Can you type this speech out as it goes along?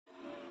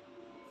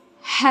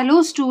Hello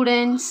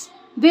students,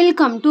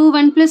 welcome to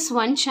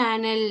 1+1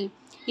 channel.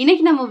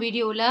 இன்னைக்கு நம்ம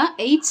வீடியோல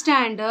 8th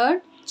standard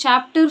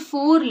chapter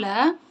 4ல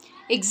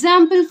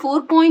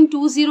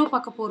Example-4.20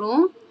 பார்க்க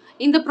போறோம்.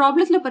 இந்த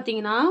ப்ராப்ளத்துல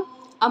பாத்தீங்கன்னா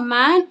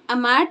a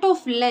mat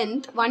of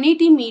length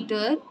 180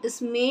 meter is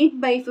made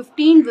by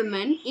 15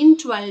 women in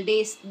 12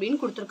 days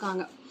அப்படினு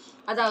கொடுத்திருக்காங்க.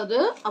 அதாவது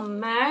a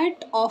mat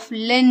of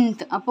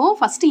length அப்போ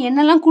ஃபர்ஸ்ட்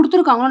என்னெல்லாம்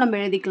கொடுத்திருக்காங்களோ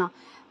நம்ம எழுதிக்கலாம்.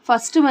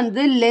 ஃபர்ஸ்ட்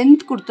வந்து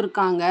length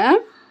கொடுத்திருக்காங்க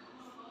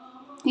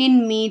in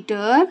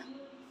meter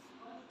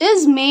is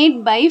made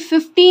by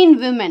 15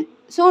 women.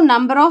 So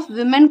number of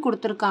women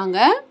கொடுத்திருக்காங்க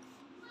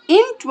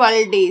in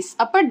 12 days.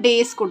 அப்ப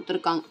days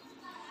கொடுத்திருக்காங்க.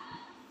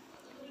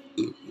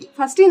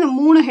 ஃபர்ஸ்ட் இந்த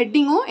மூணு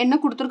ஹெட்டிங்கும் என்ன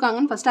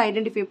கொடுத்திருக்காங்கன்னு ஃபர்ஸ்ட்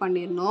ஐடென்டிஃபை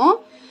பண்ணிரணும்.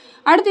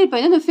 அடுத்து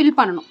இப்போ இத ஃபில்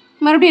பண்ணனும்.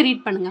 மறுபடியும்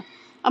ரீட் பண்ணுங்க.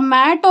 A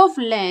mat of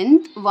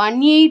length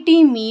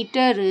 180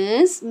 meter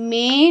is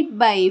made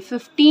by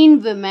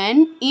 15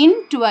 women in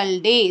 12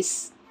 days.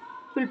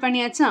 Fill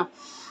பண்ணியாச்சா?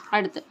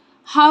 அடுத்து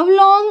how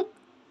long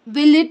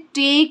will it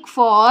take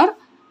for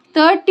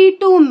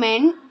 32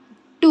 men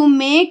to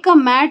make a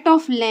mat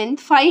of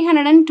length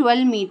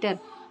 512 meter?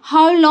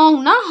 How long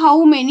na how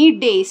many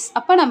days?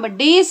 அப்ப நம்ம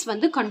days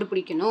வந்து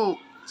கண்டுபிடிக்கணும்.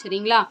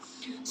 சரிங்களா?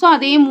 So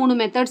அதே மூணு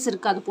methods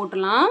இருக்கு, அது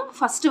போடலாம்.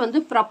 ஃபர்ஸ்ட்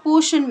வந்து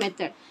proportion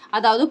method.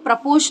 அதாவது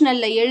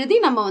proportionalல எழுதி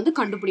நம்ம வந்து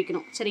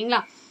கண்டுபிடிக்கணும்.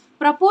 சரிங்களா?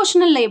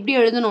 proportionalல எப்படி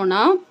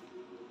எழுதணும்னா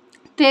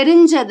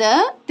தெரிஞ்சத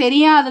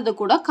தெரியாதத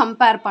கூட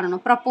கம்பேர்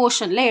பண்ணனும்.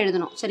 proportionல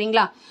எழுதணும்.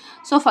 சரிங்களா?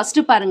 சோ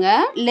ஃபர்ஸ்ட் பாருங்க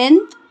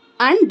length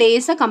and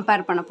days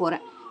கம்பேர் பண்ண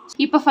போறேன்.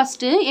 இப்போ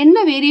ஃபர்ஸ்ட் என்ன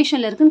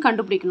வேரியேஷன்ல இருக்குன்னு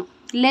கண்டுபிடிக்கணும்.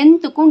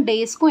 லென்த்துக்கும்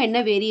டேஸ்க்கும் என்ன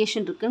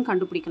வேரியேஷன் இருக்குன்னு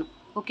கண்டுபிடிக்கணும்.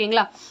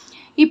 ஓகேங்களா?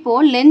 இப்போ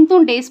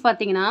லென்த்தும் டேஸ்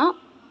பாத்தீங்கன்னா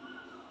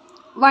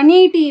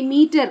 180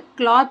 மீட்டர்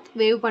கிளாத்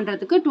வேவ்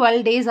பண்றதுக்கு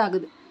 12 டேஸ்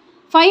ஆகுது.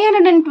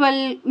 512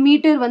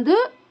 மீட்டர் வந்து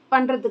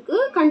பண்றதுக்கு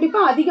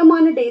கண்டிப்பா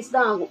அதிகமான டேஸ்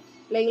தான் ஆகும்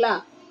இல்லைங்களா?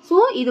 சோ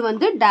இது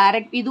வந்து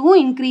டைரக்ட், இதுவும்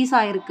இன்க்ரீஸ்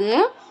ஆயிருக்கு,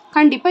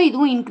 கண்டிப்பா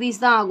இதுவும்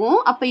இன்க்ரீஸ் தான் ஆகும்.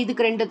 அப்ப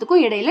இதுக்கு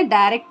ரெண்டுத்துக்கும் இடையில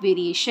direct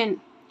variation.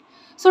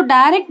 So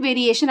direct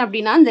variation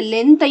அப்படினா இந்த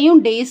lengthையும்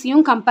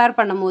daysையும் கம்பேர்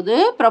பண்ணும்போது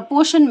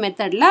proportion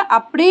methodல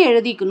அப்படியே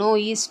எழுதிக்கணும்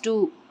is to.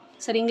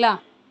 சரிங்களா?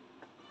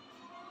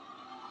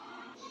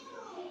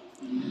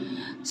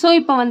 So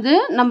இப்போ வந்து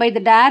நம்ம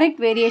இது direct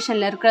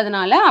variationல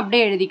இருக்கிறதுனால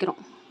அப்படியே எழுதிக்கிறோம்.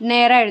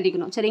 நேரா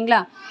எழுதிக்கணும்.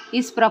 சரிங்களா?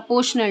 is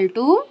proportional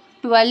to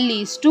 12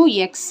 is to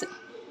x.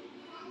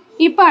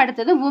 இப்போ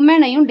அடுத்தது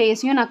womenஐயும்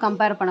daysையும் நான்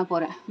கம்பேர் பண்ண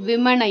போறேன்.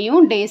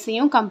 womenஐயும்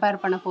daysையும்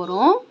கம்பேர் பண்ண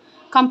போறோம்.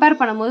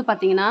 கம்பேர் பண்ணும்போது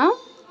பாத்தீங்கன்னா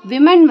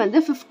women வந்து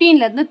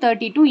 15ல இருந்து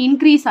 32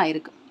 இன்க்ரீஸ்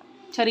ஆயிருக்கு.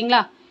 சரிங்களா?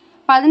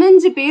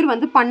 15 பேர்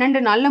வந்து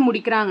 12 நாள்ல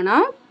முடிக்கறாங்கன்னா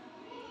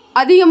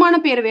அதிகமான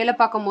பேர் வேலை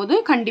பார்க்கும்போது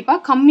கண்டிப்பா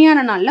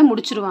கம்மியான நாள்ல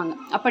முடிச்சிருவாங்க.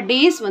 அப்ப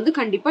டேஸ் வந்து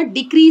கண்டிப்பா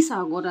டிக்ரீஸ்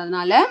ஆகும்.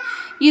 அதனால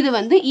இது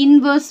வந்து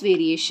இன்வர்ஸ்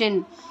வேரியேஷன்.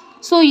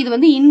 சோ இது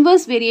வந்து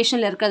இன்வர்ஸ்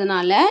வேரியேஷன்ல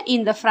இருக்கிறதுனால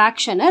இந்த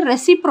ஃபிராக்ஷனை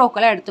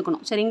ரெசிப்ரோக்கலா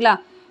எடுத்துக்கணும். சரிங்களா?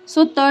 சோ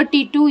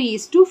 32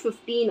 is to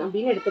 15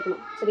 அப்படினு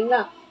எடுத்துக்கணும்.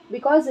 சரிங்களா?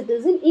 because it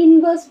is in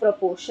inverse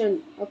proportion.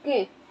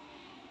 Okay.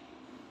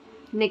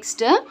 Next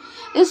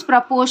is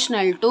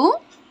proportional to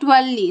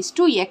 12 is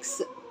to x.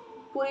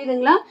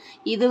 புரியுதுங்களா?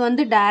 இது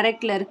வந்து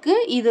டைரக்ட்ல இருக்கு,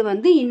 இது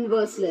வந்து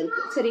இன்வர்ஸ்ல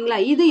இருக்கு. சரிங்களா?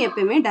 இது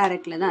எப்பவுமே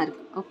டைரக்ட்ல தான்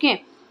இருக்கு. ஓகே.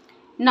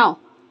 now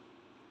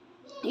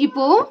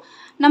இப்போ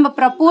நம்ம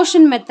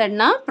proportion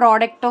methodனா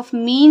product of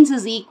means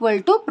is equal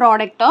to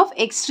product of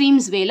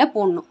extremes வேல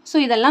போடணும். சோ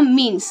இதெல்லாம்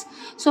means.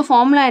 சோ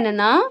ஃபார்முலா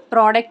என்னன்னா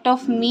product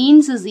of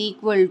means is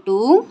equal to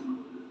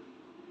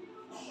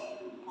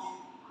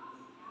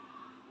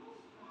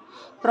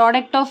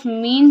product of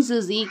means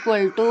is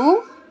equal to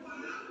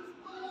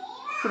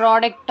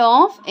product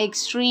of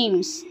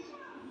extremes.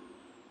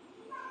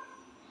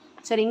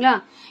 சரிங்களா?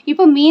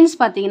 இப்போ means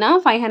பாத்தீங்கன்னா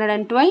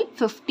 512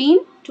 15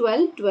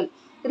 12 12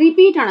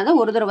 repeat ஆனதை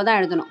ஒரு தடவை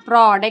தான் எழுதணும்.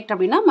 product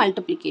அப்படினா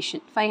multiplication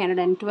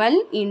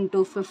 512 into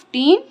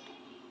 15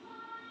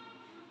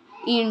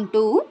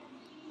 into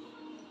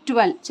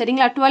 12.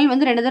 சரிங்களா? 12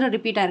 வந்து ரெண்டு தடவை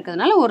ரிப்பீட்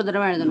ஆயிருக்கிறதுனால ஒரு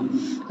தடவை எழுதணும்.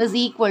 is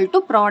equal to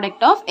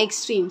product of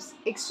extremes.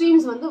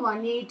 extremes வந்து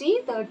 180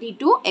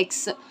 32 x.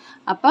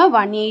 அப்ப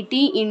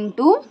 180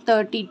 into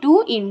 32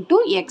 into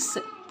x.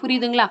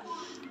 புரியுதுங்களா?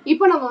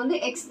 இப்போ நம்ம வந்து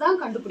x தான்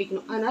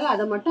கண்டுபிடிக்கணும். அதனால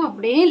அதை மட்டும்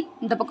அப்படியே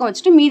இந்த பக்கம்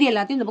வச்சுட்டு மீதி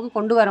எல்லாத்தையும் இந்த பக்கம்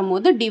கொண்டு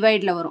வரும்போது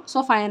டிவைட்ல வரும். சோ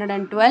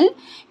 512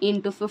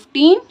 into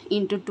 15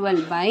 into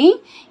 12 by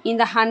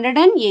இந்த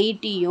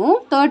 180யும்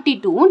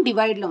 32ம்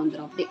டிவைட்ல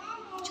வந்துரும் அப்படியே.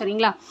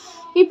 சரிங்களா?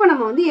 இப்போ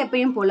நம்ம வந்து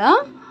எப்பவும் போல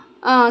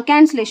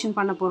கேன்சலேஷன்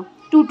பண்ண போறோம்.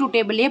 2 2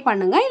 டேபிள்லயே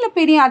பண்ணுங்க, இல்ல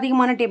பெரிய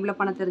அதிகமான டேபிள்ல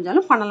பண்ண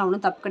தெரிஞ்சாலும் பண்ணலாம்,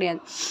 ஒண்ணும் தப்பு கிடையாது.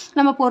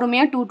 நம்ம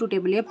பொறுமையா 2 2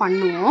 டேபிள்லயே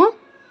பண்ணுவோம்.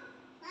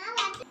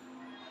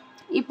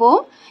 இப்போ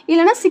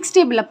இல்லனா 6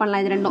 டேபிள்ல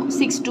பண்ணலாம். இது ரெண்டும்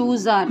 6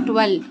 2s are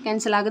 12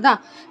 கேன்சல் ஆகுதா?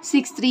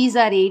 6 3s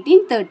are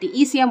 18 30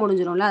 ஈஸியா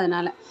முடிஞ்சிரும்ல.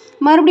 அதனால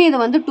மறுபடியும் இது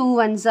வந்து 2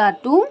 1s are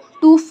 2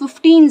 2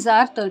 15s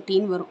are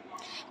 13 வரும்.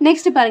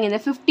 நெக்ஸ்ட் பாருங்க இந்த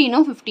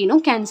 15ம்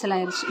 15ம் கேன்சல்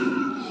ஆயிருச்சு.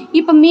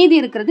 இப்போ மீதி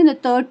இருக்குது இந்த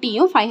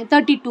 30யும்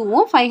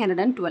 32ம்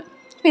 512.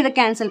 இப்போ இத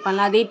கேன்சல்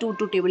பண்ணலாம். அதே 2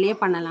 2 டேபிள்லயே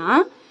பண்ணலாம்.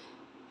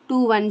 2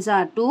 1s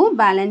are 2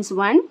 பேலன்ஸ்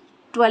 1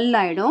 12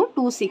 ஆயிடும்.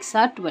 2 6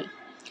 are 12.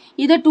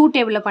 இதை 2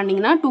 டேபிளில்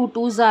பண்ணிங்கன்னா 2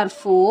 2s are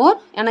 4,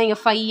 ஏன்னா இங்கே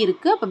 5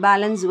 இருக்குது, அப்போ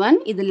பேலன்ஸ் 1,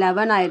 இது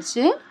 11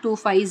 ஆயிடுச்சு, 2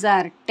 5s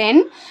are 10,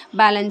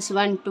 பேலன்ஸ்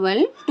 1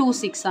 12, 2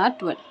 6 are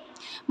 12.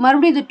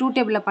 மறுபடியும் இது 2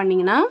 டேபிளில்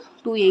பண்ணிங்கன்னா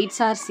 2 8s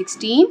are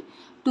 16,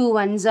 2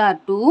 1s are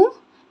 2,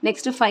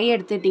 next 5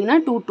 எடுத்துட்டிங்கன்னா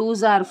 2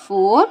 2s are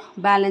 4,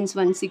 balance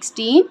 1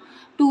 16,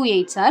 2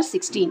 8s are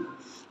 16.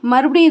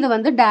 மறுபடியும் இது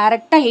வந்து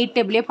டைரெக்டாக 8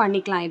 டேபிளே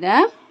பண்ணிக்கலாம் இதை.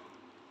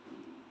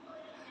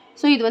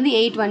 ஸோ இது வந்து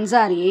 8 1s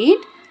are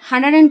 8,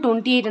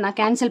 128 நான்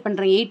கேன்சல்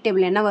பண்ணுறேன். 8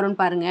 டேபிள் என்ன வரும்னு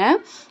பாருங்கள்.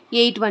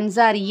 8 1s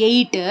are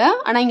 8,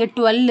 ஆனால் இங்கே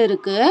 12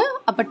 இருக்குது,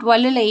 அப்போ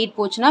 12ல் 8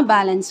 போச்சுன்னா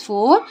பேலன்ஸ்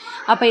 4,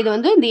 அப்போ இது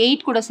வந்து இந்த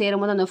 8 கூட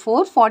சேரும்போது அந்த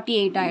 4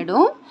 48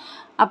 ஆகிடும்.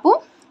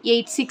 அப்போது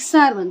 8 6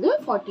 are வந்து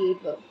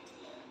 48 வரும்.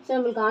 ஸோ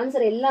நம்மளுக்கு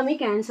ஆன்சர் எல்லாமே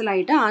கேன்சல்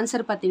ஆகிட்டு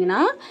ஆன்சர்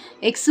பார்த்தீங்கன்னா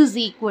x is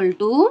equal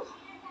to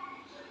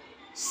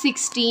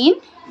 16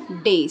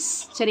 days.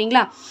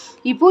 சரிங்களா?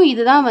 இப்போது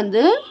இதுதான்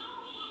வந்து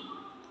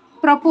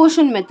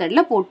ப்ரப்போர்ஷன்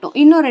மெத்தடில் போட்டோம்.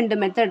 இன்னும் 2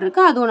 மெத்தட்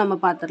இருக்குது, அதுவும் நம்ம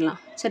பார்த்துடலாம்.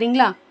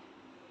 சரிங்களா?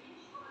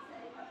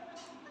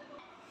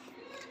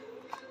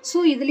 ஸோ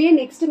இதுலேயே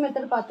நெக்ஸ்ட்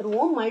மெத்தட்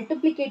பார்த்துருவோம்,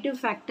 மல்டிப்ளிகேட்டிவ்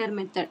ஃபேக்டர்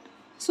மெத்தட்.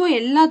 ஸோ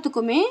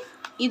எல்லாத்துக்குமே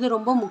இது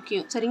ரொம்ப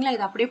முக்கியம். சரிங்களா?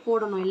 இது அப்படியே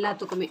போடணும்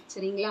எல்லாத்துக்குமே.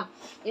 சரிங்களா?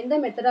 எந்த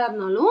மெத்தடாக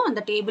இருந்தாலும் அந்த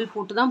டேபிள்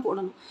போட்டு தான்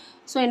போடணும்.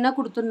 ஸோ என்ன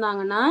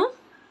கொடுத்துருந்தாங்கன்னா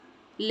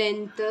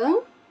லென்த்து,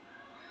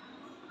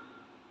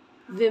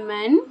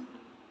 விமன்,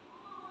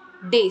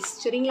 டேஸ்.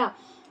 சரிங்களா?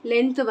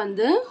 லென்த்து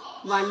வந்து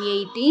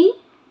 180,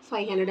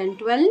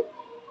 512,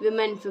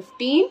 விமன்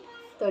 15,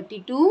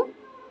 32,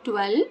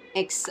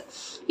 12x.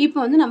 இப்போ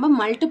வந்து நம்ம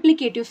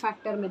மல்டிப்ளிகேட்டிவ்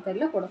ஃபேக்டர்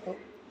மெத்தடில் கொடுப்போம்.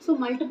 ஸோ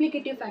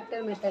மல்டிப்ளிகேட்டிவ்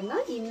ஃபேக்டர் மெத்தட்னா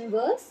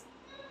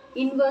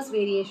இன்வர்ஸ்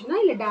வேரியேஷனா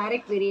இல்லை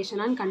டைரக்ட்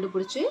வேரியேஷனான்னு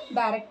கண்டுபிடிச்சி,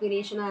 டைரக்ட்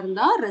வேரியேஷனாக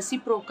இருந்தால்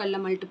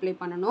ரெசிப்ரோக்கலில் மல்டிப்ளை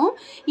பண்ணணும்,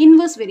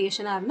 இன்வர்ஸ்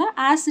வேரியேஷனாக இருந்தால்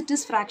ஆஸ் இட்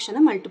இஸ்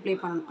ஃப்ராக்ஷனை மல்டிப்ளை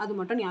பண்ணணும். அது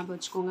மட்டும் ஞாபகம்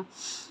வச்சுக்கோங்க.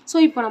 ஸோ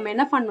இப்போ நம்ம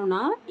என்ன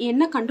பண்ணணும்னா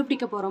என்ன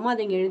கண்டுபிடிக்க போகிறோமோ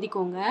அதை இங்கே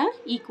எழுதிக்கோங்க.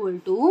 ஈக்குவல்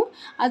டு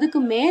அதுக்கு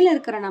மேலே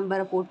இருக்கிற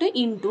நம்பரை போட்டு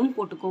இன்டூன்னு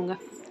போட்டுக்கோங்க.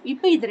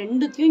 இப்போ இது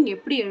ரெண்டுத்தையும் இங்கே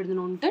எப்படி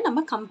எழுதணுன்ட்டு நம்ம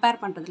கம்பேர்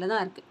பண்ணுறதுல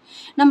தான் இருக்குது.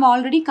 நம்ம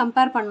ஆல்ரெடி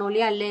கம்பேர் பண்ணோம்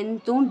இல்லையா,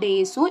 லென்த்தும்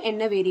டேஸும்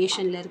என்ன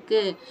வேரியேஷனில்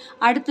இருக்குது,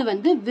 அடுத்து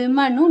வந்து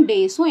விமனும்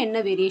டேஸும் என்ன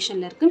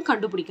வேரியேஷனில் இருக்குதுன்னு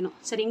கண்டுபிடிக்கணும்.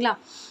 சரிங்களா?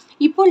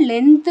 இப்போ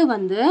லென்த்து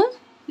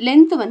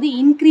வந்து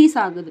இன்க்ரீஸ்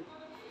ஆகுது,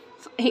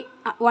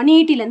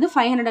 180லேருந்து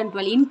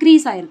 512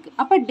 இன்க்ரீஸ் ஆகிருக்கு.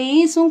 அப்போ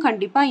டேஸும்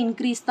கண்டிப்பாக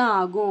இன்க்ரீஸ் தான்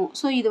ஆகும்.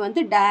 ஸோ இது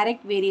வந்து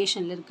டைரக்ட்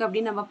வேரியேஷனில் இருக்குது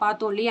அப்படின்னு நம்ம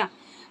பார்த்தோம் இல்லையா.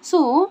 ஸோ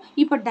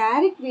இப்போ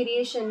டைரக்ட்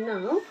வேரியேஷன்னா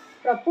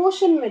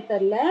ப்ரப்போர்ஷன்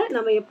மெத்தடில்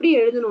நம்ம எப்படி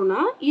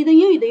எழுதணும்னா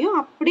இதையும்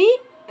அப்படி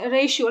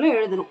ரேஷியோவில்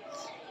எழுதணும்.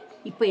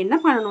 இப்போ என்ன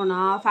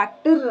பண்ணணும்னா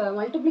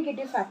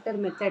மல்டிப்ளிகேட்டிவ் ஃபேக்டர்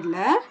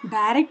மெத்தடில்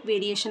டைரக்ட்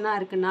வேரியேஷனாக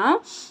இருக்குன்னா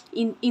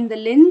இந்த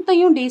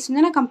லென்த்தையும் டேஸும்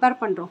தான்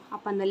கம்பேர் பண்ணுறோம்.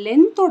 அப்போ அந்த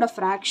லென்த்தோட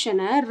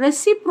ஃப்ராக்ஷனை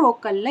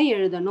ரெசிப்ரோக்கலில்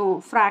எழுதணும்.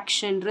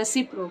 Fraction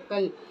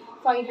reciprocal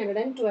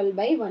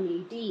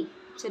 512/180.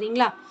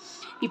 சரிங்களா?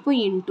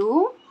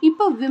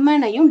 இப்போ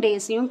விமனையும்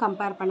டேஸையும்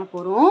கம்பேர் பண்ண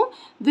போகிறோம்.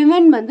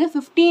 விமன் வந்து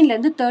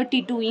 15லேருந்து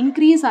 32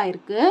 இன்க்ரீஸ்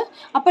ஆகிருக்கு.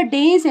 அப்போ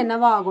டேஸ்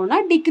என்னவா ஆகும்னா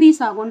டிக்ரீஸ்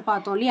ஆகும்னு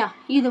பார்த்தோம் இல்லையா.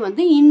 இது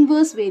வந்து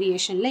இன்வர்ஸ்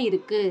வேரியேஷனில்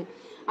இருக்குது.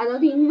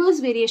 அதாவது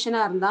இன்வர்ஸ்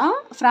வேரியேஷனாக இருந்தால்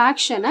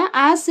ஃப்ராக்ஷனை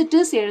ஆஸ் இட்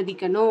இஸ்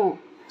எழுதிக்கணும்.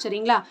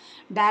 சரிங்களா?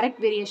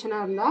 டைரக்ட்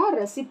வேரியேஷனாக இருந்தால்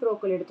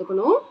ரெசிப்ரோக்கல்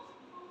எடுத்துக்கணும்.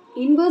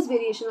 இன்வர்ஸ்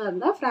வேரியேஷனாக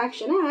இருந்தால்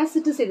ஃப்ராக்ஷனை ஆஸ்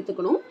இட் இஸ்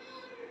எடுத்துக்கணும்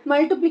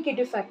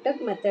மல்டிப்ளிகேட்டிவ் ஃபேக்டர்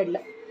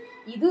மெத்தடில்.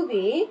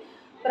 இதுவே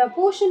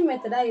ப்ரப்போர்ஷன்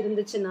மெத்தடாக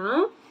இருந்துச்சுன்னா,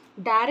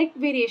 டைரக்ட்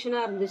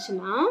வேரியேஷனாக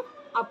இருந்துச்சுன்னா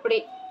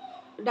அப்படியே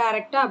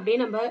டைரெக்டாக அப்படியே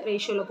நம்ம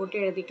ரேஷியோவில் போட்டு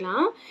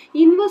எழுதிக்கலாம்.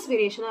 இன்வர்ஸ்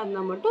வேரியேஷனாக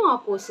இருந்தால் மட்டும்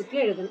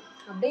ஆப்போசிட்டில் எழுதணும்.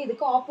 அப்படியே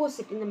இதுக்கு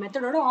ஆப்போசிட், இந்த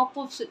மெத்தடோட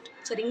ஆப்போசிட்.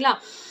 சரிங்களா?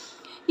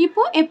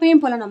 இப்போது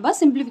எப்பயும் போல் நம்ம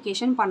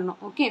சிம்பிளிஃபிகேஷன் பண்ணணும்.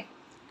 ஓகே,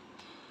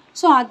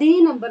 ஸோ அதே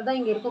நம்பர் தான்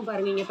இங்கே இருக்கும்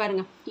பாருங்கள். இங்கே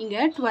பாருங்கள்,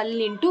 இங்கே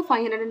 12 ×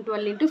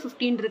 512 ×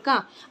 15 இருக்கா,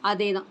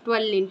 அதே தான்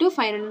 12 ×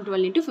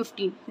 512 ×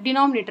 15.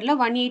 டினாமினேட்டரில்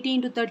 180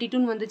 ×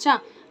 32 வந்துச்சா,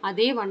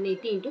 அதே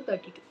 180 ×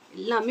 32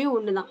 எல்லாமே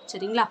ஒன்று தான்.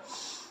 சரிங்களா?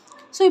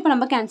 ஸோ இப்போ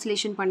நம்ம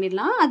கேன்சலேஷன்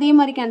பண்ணிடலாம். அதே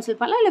மாதிரி கேன்சல்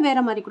பண்ணலாம், இல்லை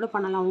வேறு மாதிரி கூட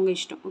பண்ணலாம், உங்கள்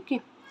இஷ்டம். ஓகே,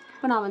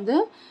 இப்போ நான் வந்து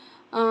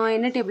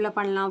என்ன டேபிளில்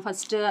பண்ணலாம்,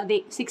 ஃபஸ்ட்டு அதே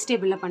 6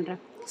 டேபிளில்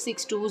பண்ணுறேன்.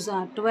 6 2s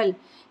are 12,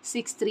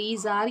 6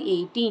 3s are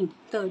 18,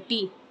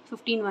 30,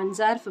 15 1s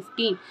are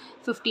 15,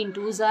 15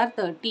 2s are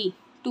 30,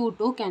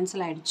 2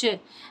 cancel ஆகிடுச்சு.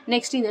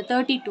 நெக்ஸ்ட் இந்த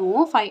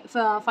 32ம்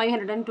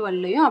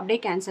 512லையும் அப்படியே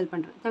கேன்சல்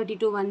பண்ணுறேன்.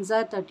 32 1s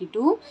are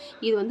 32,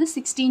 இது வந்து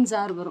 16s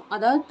are வரும்.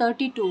 அதாவது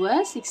 32வை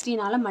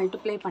 16ஆல்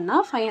மல்டிப்ளை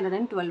பண்ணால்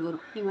 512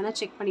 வரும். நீங்கள் வேணால்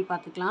செக் பண்ணி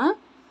பார்த்துக்கலாம்.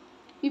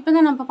 இப்போ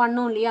தான் நம்ம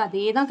பண்ணோம் இல்லையா,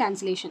 அதே தான்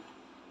கேன்சலேஷன்.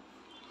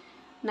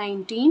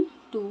 19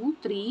 2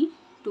 3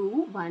 2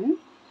 1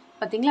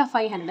 பார்த்தீங்களா,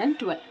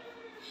 512.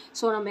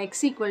 ஸோ நம்ம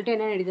எக்ஸ் ஈக்குவல் டு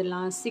என்ன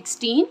எழுதிடலாம்,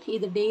 16.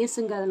 இது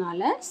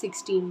டேஸுங்கிறதுனால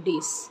 16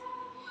 டேஸ்.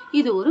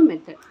 இது ஒரு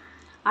மெத்தட்.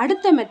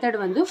 அடுத்த மெத்தட்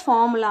வந்து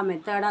ஃபார்முலா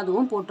மெத்தட்,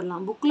 அதுவும்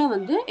போட்டுடலாம். புக்கில்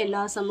வந்து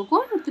எல்லா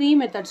சம்முக்கும் 3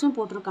 மெத்தட்ஸும்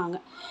போட்டிருக்காங்க.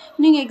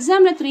 நீங்கள்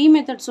எக்ஸாமில் 3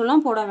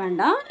 மெத்தட்ஸெல்லாம் போட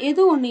வேண்டாம்,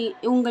 எது ஒன்று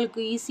உங்களுக்கு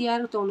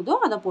ஈஸியாக தோணுதோ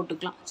அதை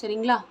போட்டுக்கலாம்.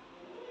 சரிங்களா?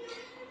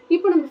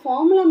 இப்போ நம்ம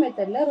ஃபார்முலா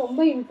மெத்தடில்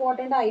ரொம்ப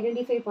இம்பார்ட்டண்ட்டாக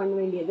ஐடென்டிஃபை பண்ண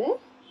வேண்டியது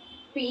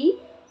பி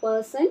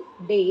பர்சன்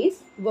டேஸ்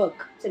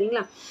ஒர்க்.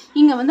 சரிங்களா?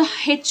 இங்கே வந்து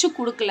ஹெச்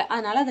கொடுக்கல,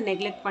 அதனால் அதை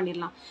நெக்லெக்ட்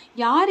பண்ணிடலாம்.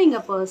 யார்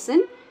இங்கே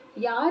பர்சன்,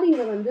 யார்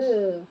இங்கே வந்து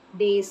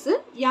டேஸு,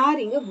 யார்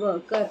இங்கே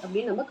ஒர்க்கர்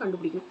அப்படின்னு நம்ம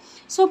கண்டுபிடிக்கணும்.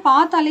 ஸோ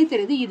பார்த்தாலே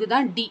தெரியுது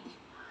இதுதான் டி,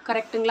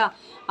 கரெக்டுங்களா?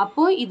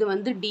 அப்போது இது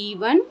வந்து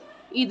D1,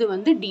 இது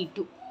வந்து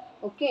D2.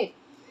 ஓகே,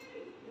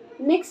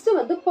 நெக்ஸ்ட்டு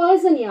வந்து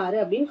பர்சன் யார்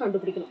அப்படின்னு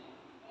கண்டுபிடிக்கணும்.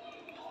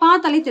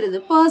 பார்த்தாலே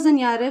தெரியுது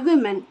பர்சன் யார்,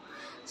 women.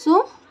 So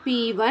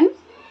P1,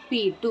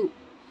 P2.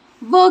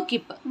 Work,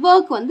 இப்போ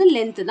ஒர்க் வந்து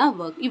லென்த்து தான்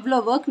ஒர்க், இவ்வளோ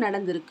ஒர்க்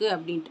நடந்திருக்கு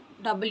அப்படின்ட்டு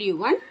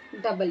W1,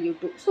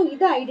 W2. ஸோ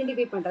இதை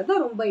ஐடென்டிஃபை பண்ணுறது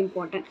தான் ரொம்ப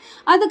இம்பார்ட்டன்ட்.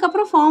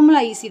 அதுக்கப்புறம்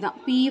ஃபார்முலா ஈஸி தான்.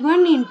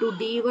 P1 ×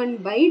 D1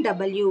 by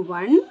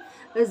W1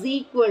 is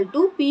equal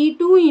to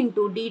P2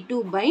 ×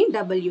 D2 by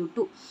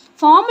W2.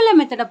 Formula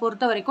மெத்தடை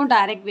பொறுத்த வரைக்கும்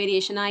டைரக்ட்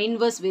வேரியேஷனா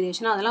இன்வர்ஸ்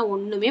வேரியேஷனா அதெல்லாம்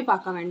ஒன்றுமே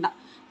பார்க்க வேண்டாம்.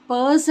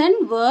 பர்சன்,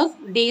 ஒர்க்,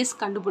 டேஸ்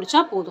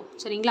கண்டுபிடிச்சா போதும்.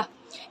 சரிங்களா?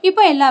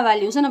 இப்போ எல்லா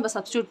வேல்யூஸும் நம்ம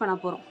சப்ஸ்டியூட் பண்ண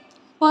போகிறோம்.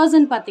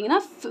 பர்சன் பார்த்தீங்கன்னா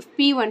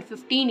P1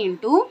 15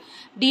 ×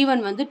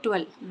 D1 வந்து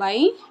 12 by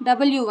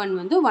W1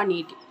 வந்து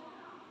 180.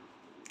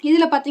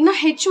 இதில் பார்த்தீங்கன்னா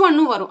H1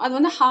 வரும், அது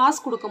வந்து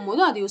ஹார்ஸ் கொடுக்கும்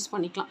போது அது யூஸ்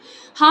பண்ணிக்கலாம்.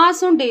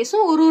 ஹார்ஸும்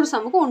டேஸும் ஒரு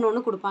சம்முக்கும்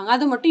ஒன்று கொடுப்பாங்க,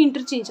 அது மட்டும்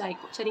இன்டர்சேஞ்ச்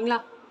ஆகிக்கும். சரிங்களா?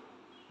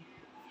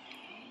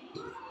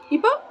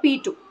 இப்போ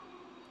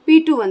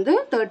P2 வந்து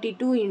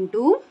 32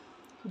 ×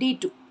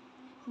 D2.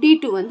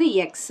 D2 வந்து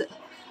X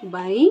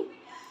by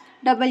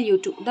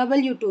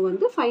W2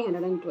 வந்து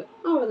 512.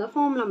 அவ்வளோதான்.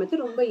 ஃபார்முலா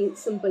மெத்தட் ரொம்ப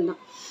சிம்பிள் தான்.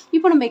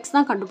 இப்போ நம்ம எக்ஸ்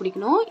தான்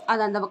கண்டுபிடிக்கணும்,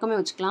 அதை அந்த பக்கமே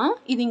வச்சுக்கலாம்.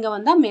 இது இங்கே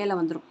வந்தால் மேலே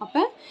வந்துடும்.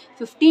 அப்போ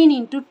 15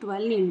 ×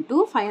 12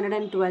 ×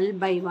 512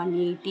 by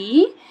 180.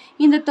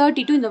 இந்த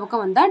 32 இந்த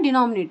பக்கம் வந்தால்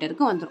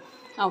டினாமினேட்டருக்கு வந்துடும்.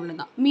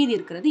 அவ்வளோதான். மீதி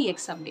இருக்கிறது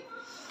எக்ஸ். அப்படியே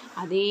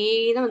அதே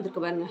தான்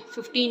வந்திருக்கு பாருங்கள்.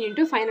 15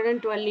 ×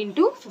 512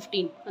 ×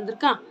 15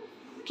 வந்திருக்கா?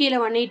 கீழே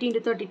 180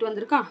 × 32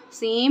 வந்திருக்கா?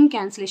 சேம்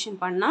கேன்சலேஷன்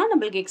பண்ணால்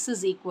நம்மளுக்கு எக்ஸ்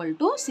இஸ் ஈக்குவல்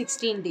டு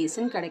 16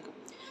 டேஸ்ன்னு கிடைக்கும்.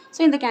 ஸோ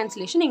இந்த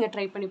கேன்சலேஷன் நீங்கள்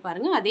ட்ரை பண்ணி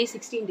பாருங்கள், அதே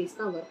 16 டேஸ்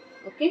தான் வரும்.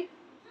 ஓகே,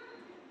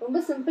 ரொம்ப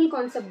சிம்பிள்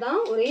கான்செப்ட் தான்.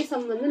 ஒரே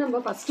சம் வந்து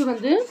நம்ம ஃபஸ்ட்டு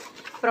வந்து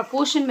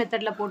ப்ரப்போர்ஷன்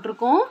மெத்தடில்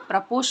போட்டிருக்கோம்.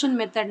 ப்ரப்போர்ஷன்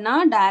மெத்தட்னா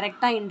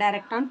டைரெக்டாக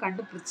இன்டைரக்டான்னு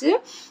கண்டுபிடிச்சி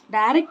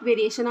டைரக்ட்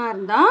வேரியேஷனாக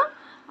இருந்தால்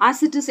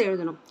ஆசிட்டிஸ்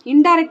எழுதணும்,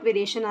 இன்டைரக்ட்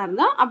வேரியேஷனாக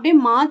இருந்தால் அப்படியே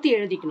மாற்றி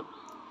எழுதிக்கணும்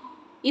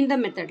இந்த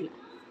மெத்தடில்.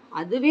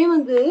 அதுவே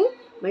வந்து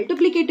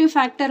மல்டிப்ளிகேட்டிவ்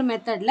ஃபேக்டர்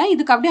மெத்தடில்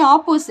இதுக்கு அப்படியே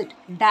ஆப்போசிட்.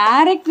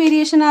 டைரக்ட்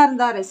வேரியேஷனாக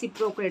இருந்தால்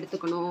ரெசிப்ரோக்கல்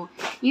எடுத்துக்கணும்,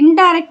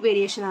 இன்டைரக்ட்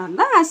வேரியேஷனாக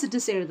இருந்தால்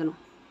ஆசிட்டிஸ் எழுதணும்.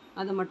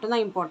 அது மட்டும்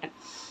தான் இம்பார்ட்டன்ட்.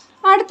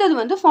 அடுத்தது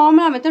வந்து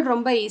ஃபார்முலா மெத்தட்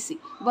ரொம்ப ஈஸி.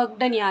 ஒர்க்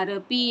டன் யார்,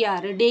 பி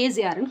யார், டேஸ்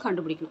யாருன்னு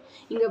கண்டுபிடிக்கணும்.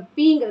 இங்கே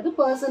பிங்கிறது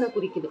பர்சனை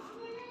குறிக்குது,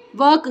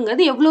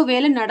 ஒர்க்குங்கிறது எவ்வளோ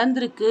வேலை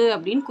நடந்திருக்கு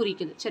அப்படின்னு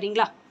குறிக்குது.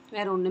 சரிங்களா?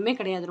 வேறு ஒன்றுமே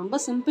கிடையாது. ரொம்ப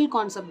சிம்பிள்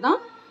கான்செப்ட் தான்.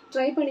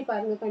 ட்ரை பண்ணி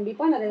பாருங்கள்,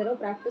 கண்டிப்பாக நிறைய தடவை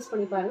ப்ராக்டிஸ்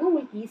பண்ணி பாருங்கள்,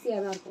 உங்களுக்கு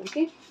ஈஸியாக தான் இருக்கும்.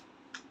 ஓகே,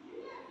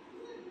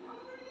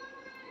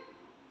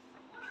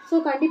 ஸோ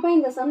கண்டிப்பாக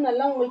இந்த சம்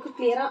நல்லா உங்களுக்கு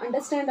கிளியராக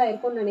அண்டர்ஸ்டாண்ட்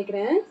ஆகிருக்கும்னு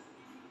நினைக்கிறேன்.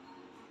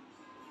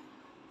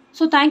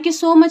 So thank you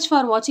so much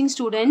for வாட்சிங்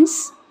ஸ்டூடெண்ட்ஸ்.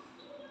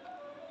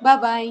 Bye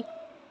bye.